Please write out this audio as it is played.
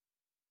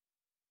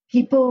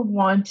people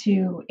want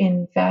to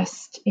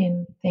invest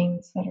in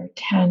things that are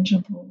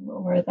tangible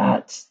or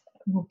that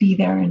will be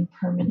there in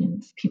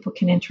permanence, people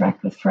can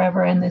interact with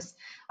forever. And this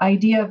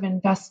idea of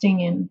investing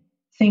in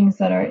things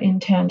that are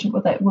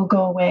intangible, that will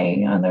go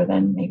away other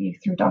than maybe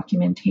through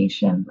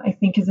documentation, I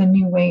think is a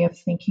new way of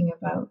thinking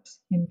about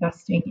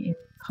investing in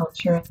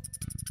culture.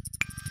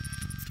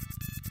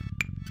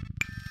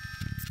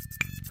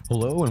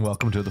 Hello and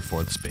welcome to the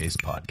Fourth Space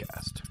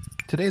podcast.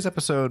 Today's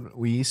episode,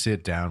 we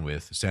sit down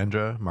with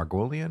Sandra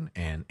Margolian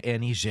and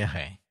Annie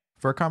Gérin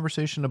for a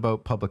conversation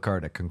about public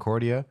art at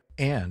Concordia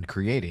and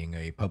creating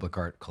a public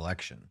art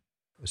collection.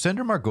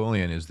 Sandra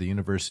Margolian is the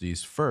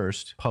university's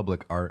first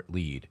public art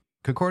lead.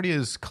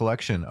 Concordia's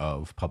collection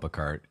of public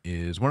art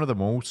is one of the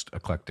most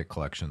eclectic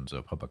collections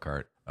of public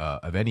art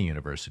of any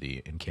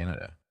university in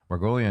Canada.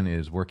 Margolian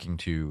is working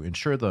to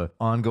ensure the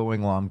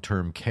ongoing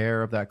long-term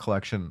care of that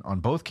collection on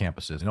both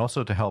campuses and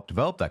also to help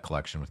develop that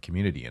collection with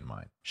community in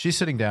mind. She's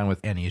sitting down with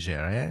Annie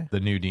Gérin, the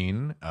new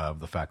dean of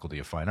the Faculty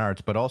of Fine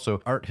Arts, but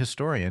also art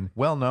historian,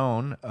 well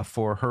known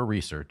for her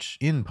research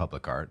in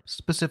public art,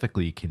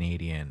 specifically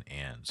Canadian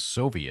and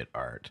Soviet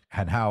art,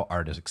 and how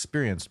art is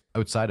experienced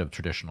outside of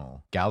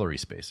traditional gallery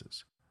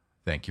spaces.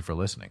 Thank you for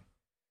listening.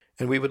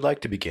 And we would like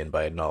to begin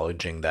by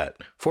acknowledging that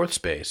Fourth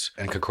Space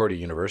and Concordia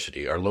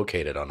University are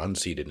located on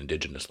unceded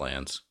Indigenous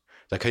lands.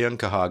 The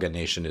Kayunkahaga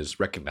Nation is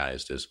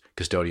recognized as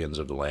custodians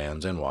of the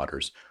lands and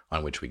waters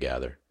on which we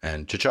gather.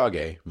 And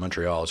Tiohtià:ke,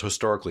 Montreal, is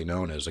historically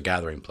known as a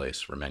gathering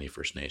place for many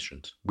First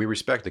Nations. We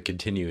respect the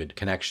continued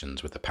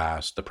connections with the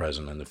past, the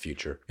present, and the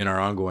future in our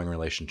ongoing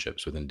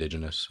relationships with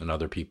Indigenous and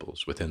other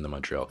peoples within the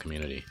Montreal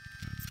community.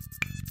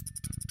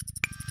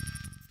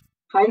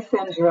 Hi,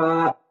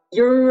 Sandra.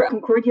 You're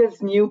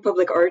Concordia's new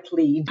public art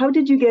lead. How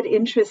did you get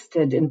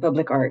interested in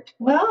public art?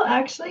 Well,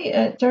 actually,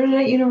 it started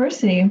at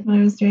university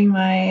when I was doing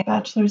my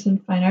bachelor's in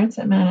fine arts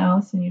at Mount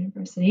Allison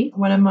University.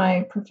 One of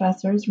my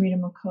professors, Rita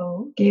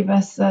McCoe, gave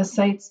us a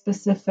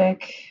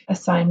site-specific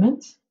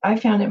assignment. I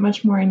found it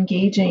much more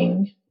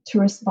engaging to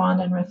respond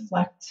and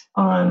reflect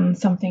on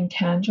something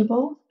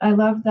tangible. I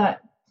love that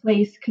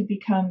place could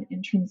become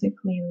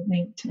intrinsically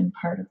linked and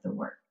part of the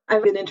work.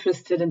 I've been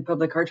interested in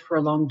public art for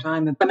a long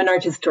time. I'm an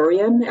art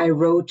historian. I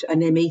wrote an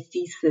MA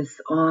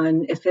thesis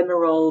on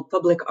ephemeral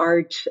public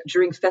art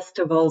during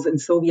festivals in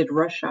Soviet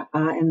Russia.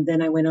 And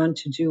then I went on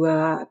to do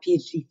a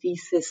PhD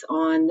thesis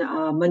on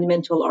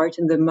monumental art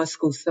in the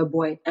Moscow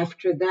subway.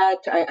 After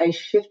that, I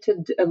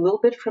shifted a little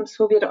bit from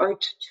Soviet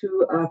art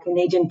to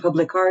Canadian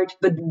public art.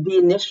 But the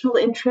initial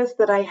interest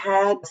that I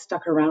had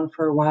stuck around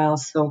for a while.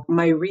 So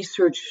my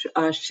research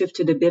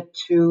shifted a bit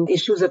to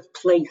issues of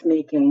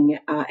placemaking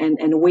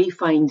and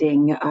wayfinding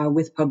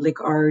with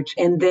public art,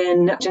 and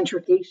then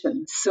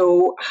gentrification.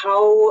 So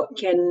how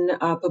can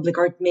public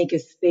art make a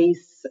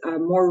space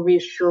more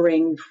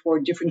reassuring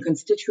for different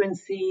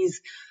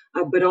constituencies,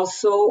 but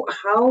also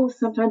how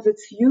sometimes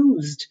it's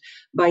used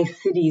by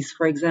cities,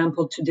 for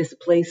example, to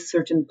displace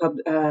certain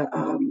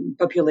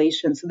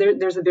populations. So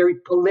there's a very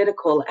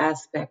political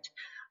aspect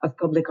of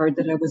public art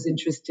that I was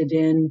interested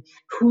in.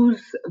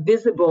 Who's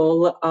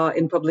visible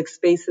in public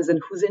spaces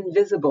and who's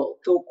invisible?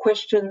 So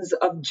questions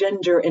of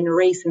gender and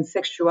race and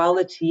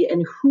sexuality,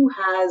 and who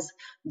has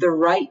the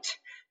right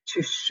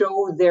to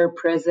show their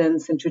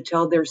presence and to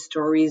tell their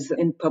stories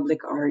in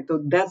public art. So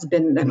that's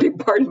been a big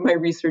part of my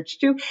research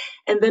too.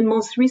 And then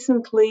most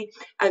recently,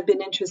 I've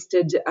been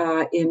interested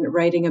in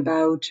writing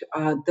about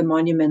the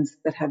monuments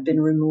that have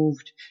been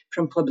removed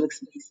from public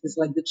spaces,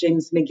 like the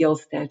James McGill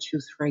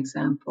statues, for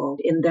example.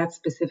 In that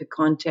specific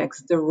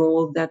context, the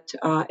role that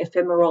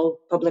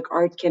ephemeral public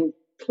art can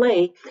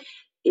play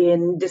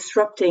in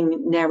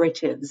disrupting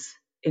narratives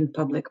in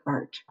public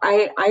art.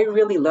 I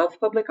really love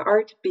public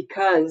art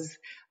because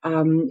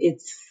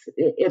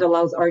it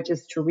allows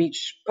artists to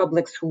reach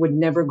publics who would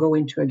never go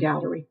into a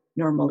gallery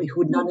normally,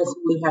 who would not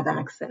necessarily have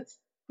access.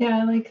 Yeah,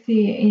 I like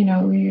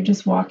where you're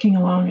just walking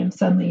along and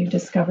suddenly you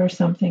discover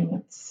something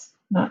that's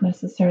not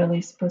necessarily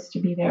supposed to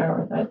be there,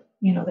 or that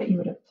you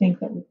would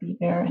think that would be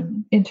there,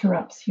 and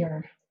interrupts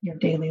your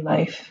daily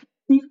life.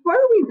 Before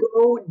we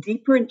go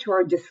deeper into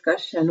our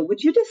discussion,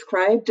 would you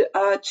describe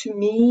to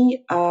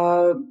me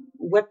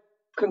what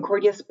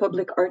Concordia's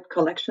public art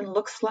collection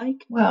looks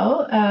like?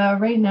 Well,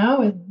 right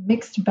now, a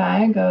mixed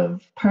bag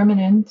of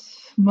permanent,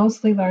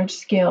 mostly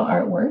large-scale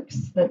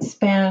artworks that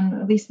span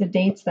at least the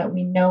dates that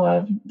we know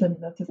of,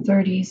 the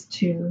 30s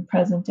to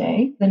present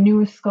day. The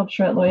newest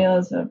sculpture at Loyola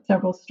is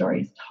several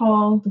stories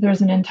tall.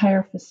 There's an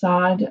entire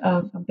facade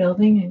of a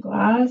building in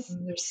glass.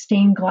 There's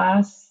stained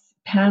glass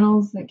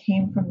panels that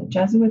came from the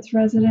Jesuits'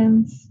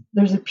 residence.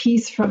 There's a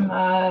piece from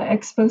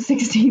Expo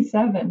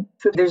 67.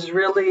 So there's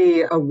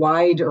really a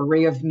wide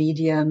array of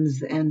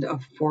mediums and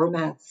of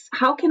formats.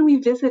 How can we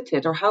visit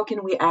it, or how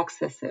can we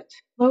access it?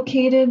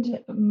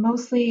 Located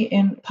mostly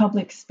in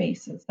public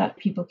spaces that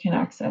people can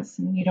access,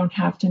 and you don't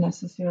have to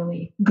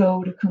necessarily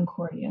go to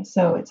Concordia.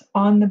 So it's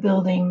on the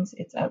buildings,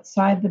 it's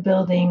outside the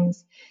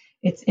buildings,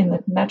 it's in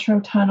the metro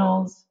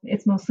tunnels.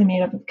 It's mostly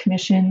made up of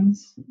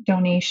commissions,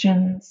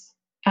 donations,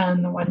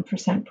 and the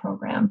 1%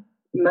 program.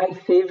 My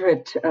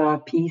favorite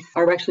piece,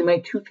 or actually my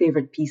two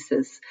favorite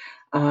pieces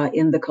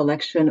in the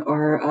collection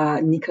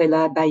are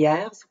Nicolas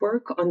Bayer's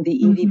work on the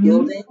EV Mm-hmm.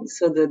 building.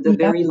 So the Yep.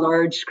 very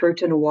large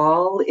curtain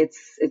wall,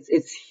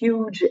 it's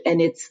huge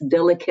and it's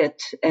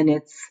delicate and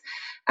it's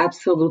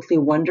absolutely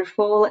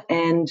wonderful.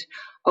 And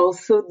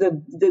also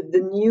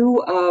the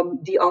new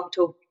the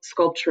octo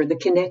sculpture, the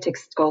kinetic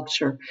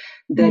sculpture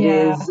that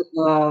Yeah. is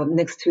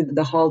next to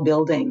the hall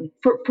building.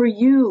 For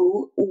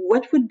you,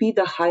 what would be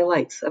the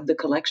highlights of the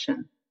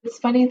collection? It's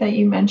funny that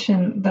you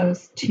mentioned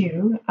those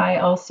two.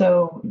 I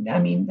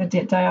mean, the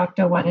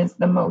Diocto one is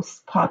the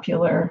most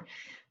popular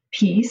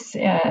piece.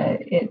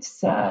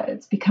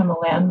 It's become a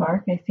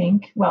landmark, I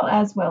think. Well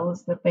as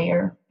the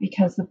Bear,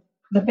 because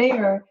the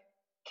Bear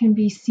can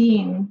be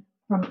seen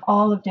from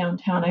all of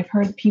downtown. I've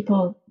heard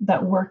people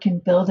that work in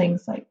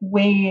buildings like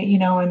way,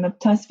 in the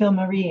Place Ville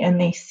Marie,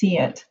 and they see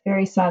it.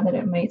 Very sad that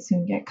it might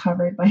soon get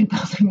covered by a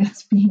building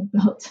that's being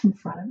built in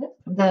front of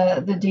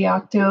it. The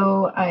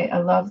Diocto, I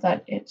love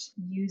that it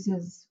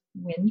uses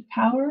wind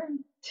power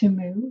to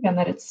move and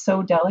that it's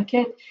so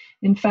delicate.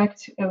 In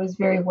fact, I was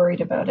very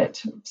worried about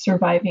it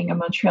surviving a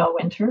Montreal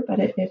winter, but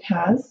it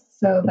has.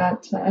 So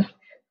that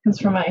comes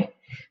from my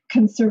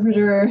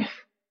conservator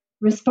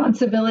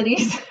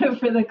responsibilities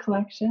for the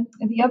collection.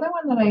 And the other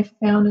one that I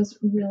found is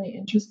really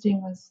interesting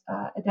was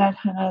Adad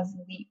Hana's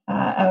Leap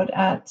out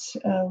at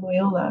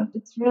Loyola.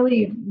 It's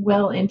really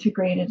well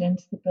integrated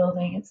into the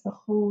building. It's the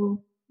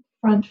whole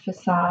front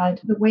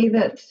facade. The way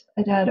that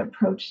Adad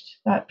approached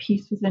that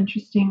piece was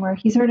interesting, where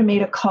he sort of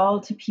made a call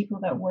to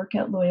people that work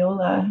at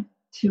Loyola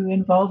to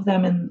involve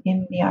them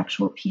in the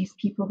actual piece.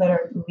 People that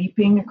are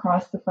leaping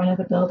across the front of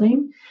the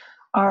building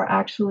are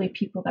actually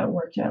people that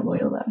worked at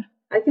Loyola.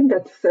 I think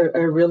that's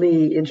a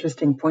really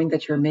interesting point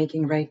that you're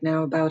making right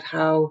now about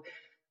how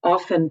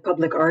often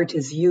public art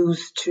is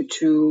used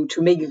to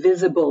make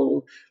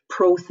visible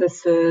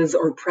processes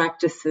or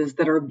practices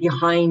that are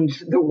behind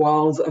the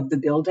walls of the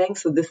building.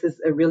 So this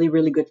is a really,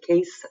 really good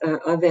case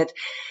of it.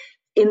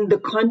 In the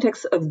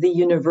context of the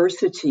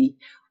university,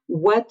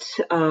 what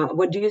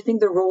do you think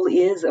the role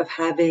is of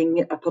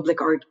having a public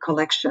art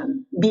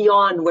collection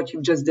beyond what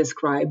you've just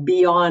described,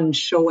 beyond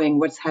showing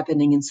what's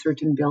happening in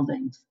certain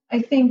buildings?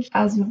 I think,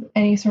 as with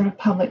any sort of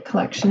public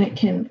collection, it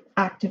can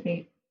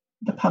activate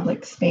the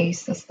public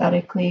space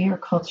aesthetically or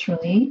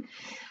culturally.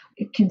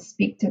 It can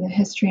speak to the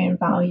history and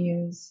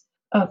values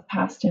of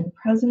past and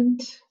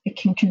present. It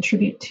can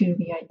contribute to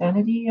the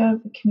identity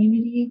of the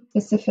community.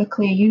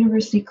 Specifically, a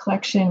university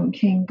collection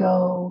can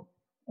go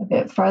a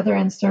bit farther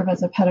and serve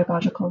as a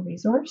pedagogical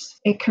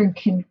resource. It can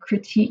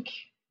critique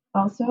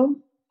also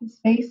the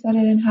space that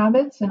it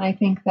inhabits. And I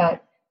think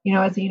that,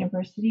 as a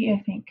university,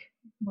 I think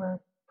we're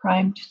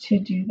primed to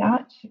do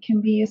that. It can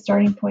be a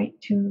starting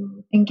point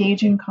to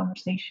engage in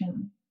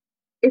conversation.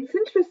 It's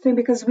interesting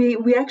because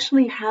we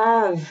actually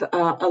have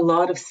a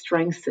lot of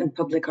strengths in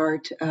public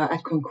art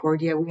at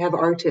Concordia. We have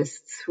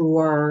artists who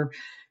are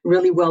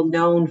really well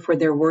known for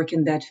their work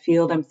in that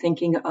field. I'm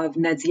thinking of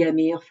Nadia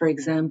Amir, for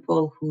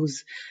example,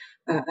 who's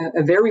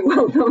a very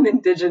well-known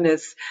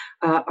Indigenous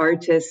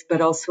artist,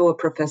 but also a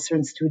professor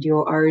in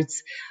studio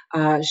arts.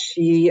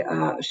 She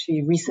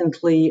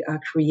recently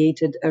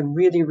created a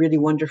really, really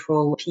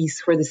wonderful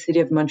piece for the city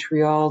of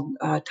Montreal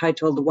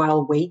titled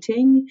While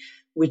Waiting,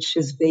 which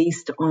is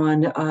based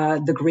on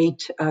the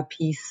great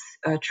piece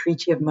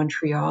Treaty of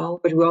Montreal.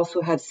 But we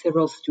also have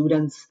several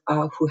students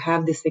who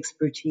have this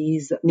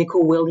expertise.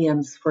 Nico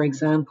Williams, for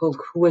example,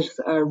 who was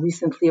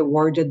recently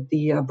awarded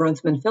the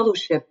Brunsman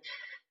Fellowship,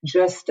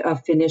 just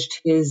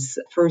finished his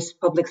first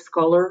public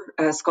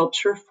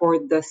sculpture for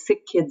the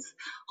Sick Kids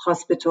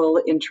Hospital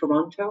in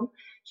Toronto.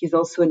 He's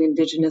also an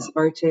Indigenous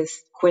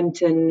artist.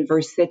 Quentin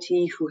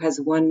Versetti, who has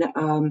won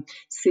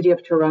City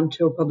of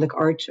Toronto Public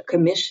Art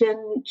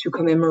Commission to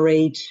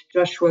commemorate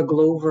Joshua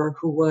Glover,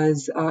 who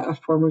was a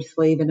former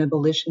slave and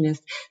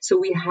abolitionist. So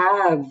we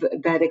have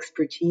that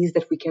expertise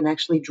that we can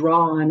actually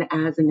draw on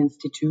as an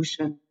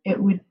institution. It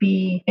would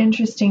be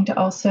interesting to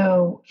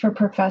also, for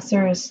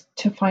professors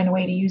to find a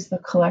way to use the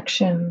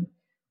collection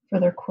for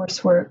their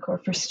coursework, or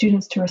for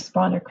students to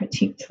respond or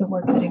critique to the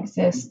work that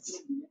exists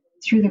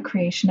through the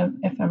creation of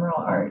ephemeral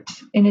art,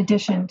 in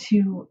addition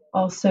to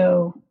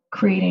also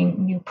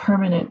creating new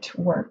permanent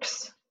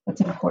works.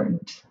 That's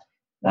important,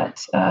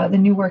 that the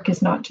new work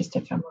is not just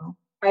ephemeral.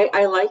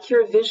 I like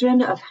your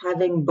vision of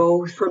having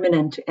both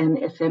permanent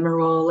and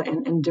ephemeral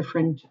and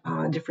different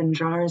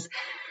genres.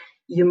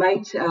 You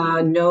might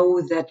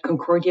know that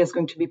Concordia is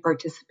going to be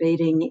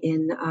participating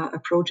in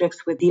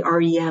projects with the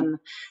REM.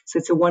 So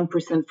it's a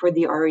 1% for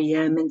the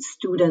REM, and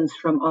students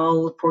from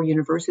all 4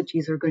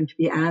 universities are going to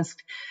be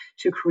asked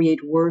to create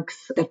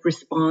works that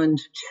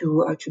respond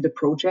to the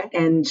project.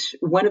 And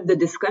one of the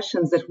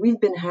discussions that we've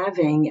been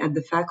having at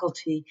the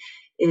faculty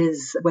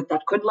is what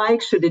that could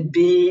like. Should it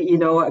be,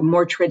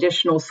 more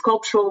traditional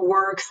sculptural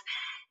works?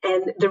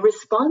 And the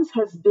response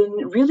has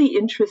been really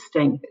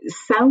interesting.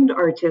 Sound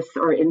artists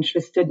are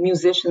interested,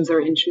 musicians are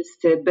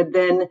interested, but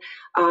then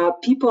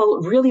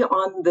people really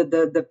on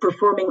the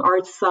performing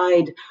arts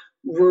side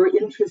were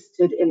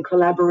interested in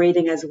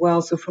collaborating as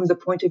well. So from the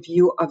point of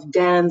view of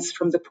dance,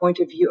 from the point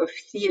of view of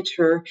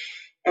theater,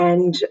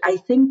 and I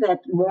think that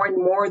more and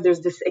more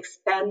there's this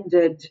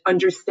expanded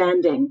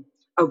understanding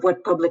of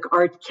what public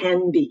art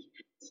can be.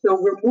 So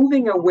we're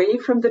moving away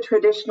from the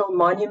traditional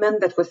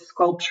monument that was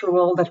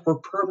sculptural, that were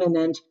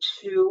permanent,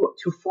 to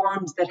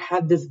forms that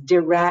have this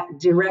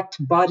direct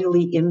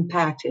bodily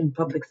impact in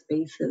public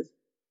spaces.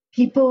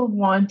 People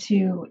want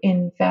to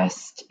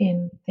invest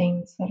in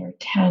things that are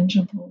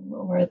tangible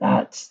or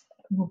that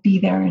will be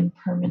there in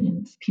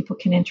permanence, people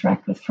can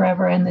interact with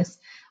forever. And this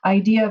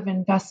idea of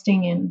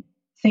investing in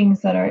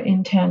things that are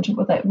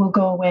intangible, that will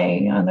go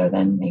away other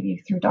than maybe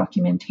through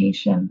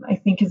documentation, I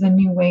think is a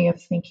new way of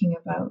thinking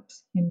about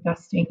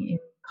investing in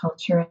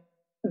culture.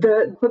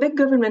 The Quebec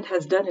government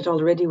has done it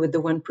already with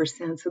the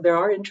 1%. So there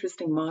are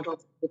interesting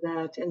models for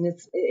that. And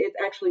it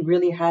actually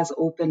really has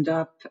opened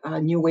up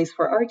new ways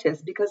for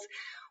artists, because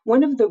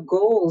one of the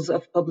goals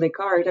of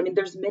public art, I mean,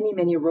 there's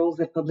many roles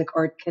that public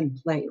art can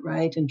play,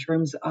 right? In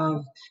terms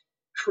of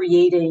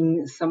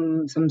creating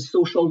some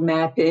social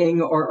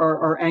mapping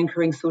or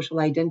anchoring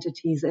social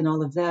identities and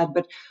all of that.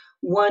 But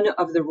one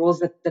of the roles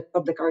that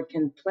public art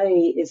can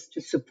play is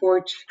to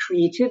support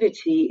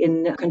creativity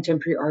in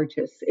contemporary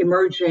artists,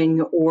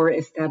 emerging or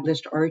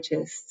established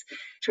artists.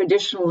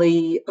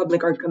 Traditionally,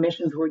 public art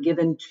commissions were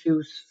given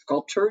to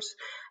sculptors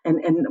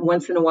and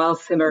once in a while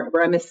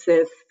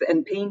ceramicists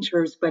and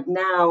painters, but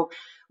now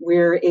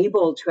we're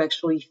able to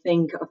actually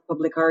think of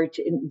public art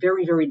in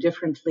very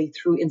differently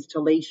through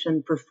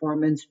installation,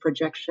 performance,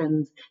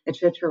 projections,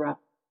 etc.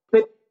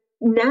 But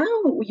now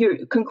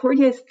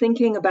Concordia is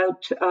thinking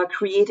about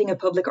creating a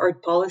public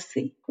art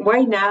policy.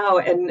 Why now,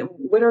 and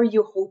what are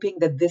you hoping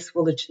that this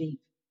will achieve?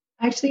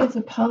 Actually, it's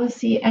a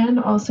policy and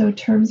also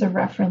terms of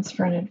reference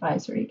for an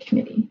advisory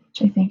committee,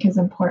 which I think is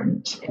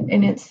important.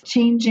 And it's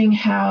changing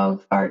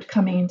how art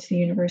coming into the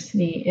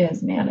university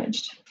is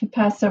managed. For the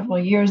past several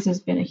years,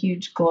 there's been a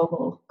huge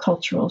global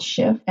cultural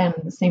shift, and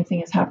the same thing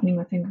is happening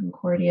within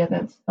Concordia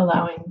that's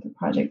allowing the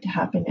project to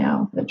happen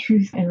now. The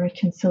Truth and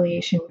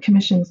Reconciliation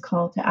Commission's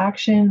call to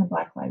action, the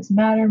Black Lives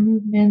Matter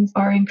movements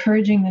are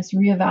encouraging this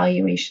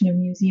reevaluation of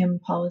museum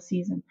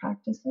policies and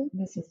practices.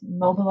 This has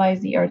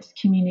mobilized the arts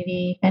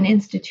community and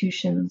institutions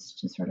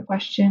to sort of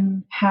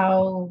question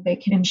how they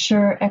can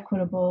ensure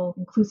equitable,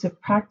 inclusive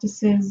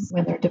practices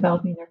when they're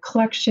developing their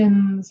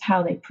collections,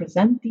 how they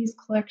present these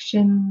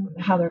collections,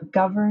 how they're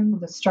governed,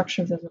 the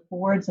structure of the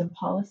boards and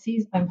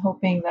policies. I'm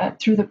hoping that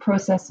through the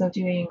process of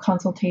doing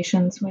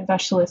consultations with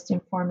specialist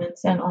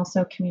informants and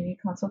also community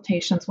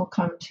consultations, we'll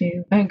come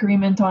to an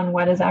agreement on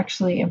what is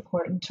actually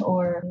important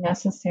or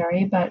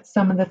necessary. But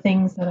some of the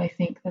things that I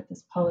think that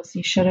this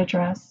policy should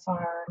address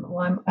are,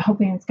 well, I'm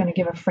hoping it's going to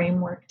give a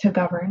framework to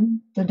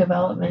govern the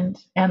development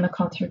and the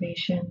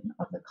conservation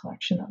of the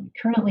collection that we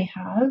currently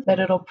have, that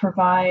it'll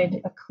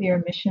provide a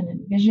clear mission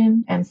and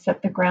vision and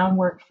set the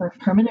groundwork for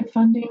permanent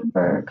funding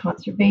for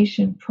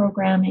conservation,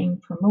 programming,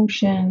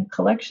 promotion,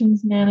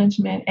 collections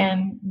management,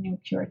 and new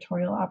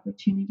curatorial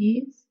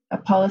opportunities. A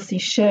policy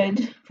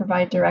should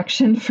provide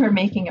direction for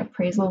making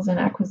appraisals and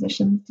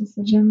acquisitions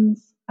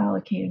decisions,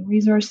 allocating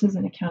resources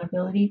and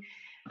accountability.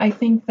 I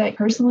think that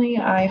personally,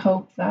 I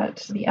hope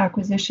that the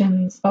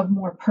acquisitions of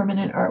more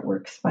permanent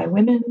artworks by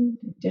women,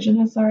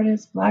 Indigenous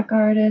artists, Black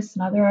artists,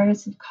 and other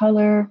artists of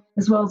color,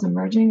 as well as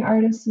emerging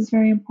artists, is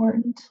very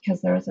important,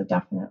 because there is a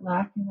definite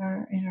lack in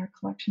our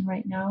collection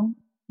right now.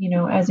 You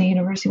know, as a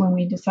university, when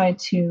we decide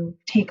to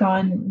take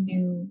on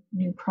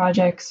new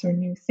projects or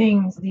new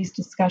things, these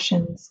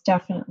discussions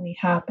definitely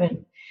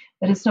happen.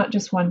 That it's not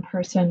just one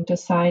person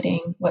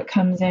deciding what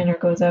comes in or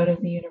goes out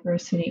of the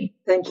university.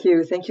 Thank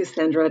you,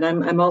 Sandra. And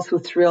I'm also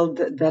thrilled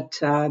that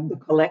the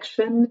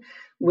collection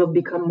will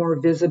become more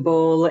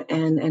visible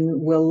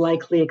and will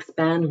likely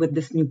expand with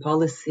this new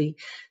policy.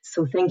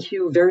 So thank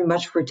you very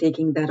much for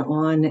taking that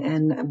on,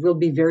 and we'll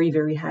be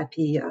very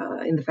happy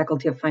in the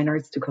Faculty of Fine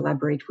Arts to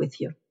collaborate with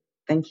you.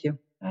 Thank you.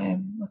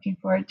 I'm looking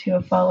forward to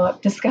a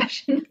follow-up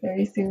discussion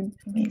very soon.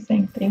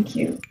 Amazing. Thank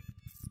you.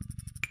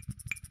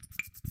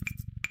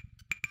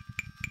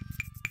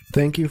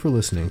 Thank you for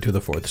listening to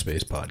the Fourth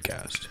Space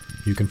podcast.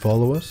 You can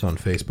follow us on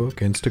Facebook,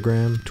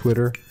 Instagram,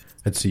 Twitter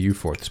at CU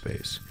Fourth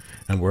Space,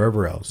 and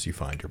wherever else you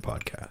find your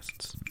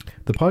podcasts.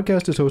 The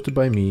podcast is hosted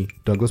by me,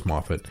 Douglas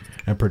Moffat,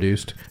 and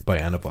produced by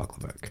Anna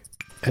Voklovec.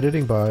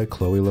 Editing by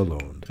Chloe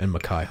Lalonde and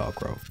Mackay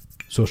Hallgrove.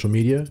 Social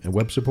media and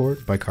web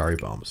support by Kari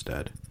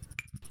Balmstead.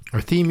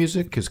 Our theme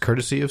music is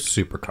courtesy of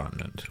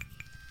Supercontinent.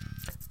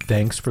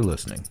 Thanks for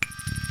listening.